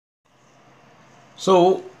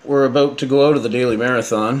So we're about to go out of the daily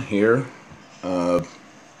marathon here. It's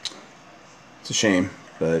a shame,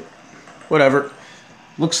 but whatever.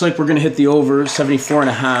 Looks like we're going to hit the over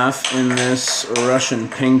 74.5 in this Russian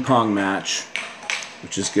ping pong match,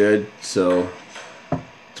 which is good. So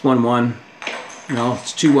it's 1-1. No,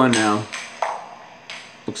 it's 2-1 now.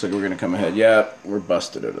 Looks like we're going to come ahead. Yeah, we're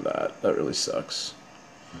busted out of that. That really sucks.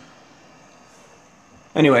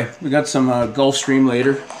 Anyway, we got some Gulfstream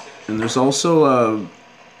later. And there's also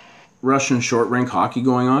Russian short rink hockey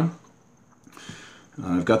going on.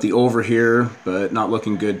 I've got the over here, but not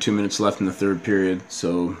looking good. 2 minutes left in the third period,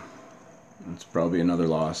 so it's probably another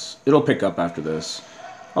loss. It'll pick up after this.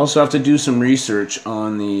 Also have to do some research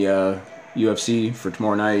on the UFC for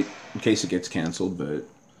tomorrow night in case it gets canceled. But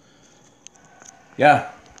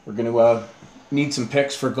yeah, we're going to need some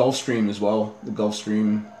picks for Gulfstream as well. The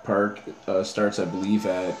Gulfstream Park starts, I believe,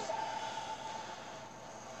 at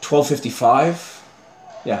 12:55.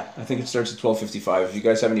 Yeah, I think it starts at 12:55. If you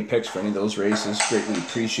guys have any picks for any of those races, greatly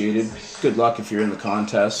appreciated. Good luck if you're in the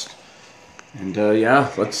contest. And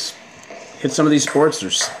yeah, let's hit some of these sports.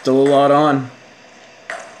 There's still a lot on.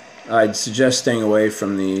 I'd suggest staying away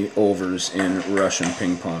from the overs in Russian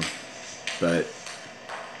ping pong. But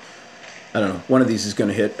I don't know. One of these is going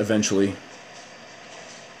to hit eventually.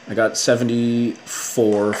 I got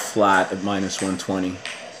 74 flat at minus 120.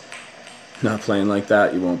 Not playing like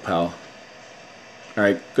that, you won't, pal.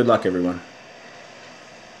 Alright, good luck, everyone.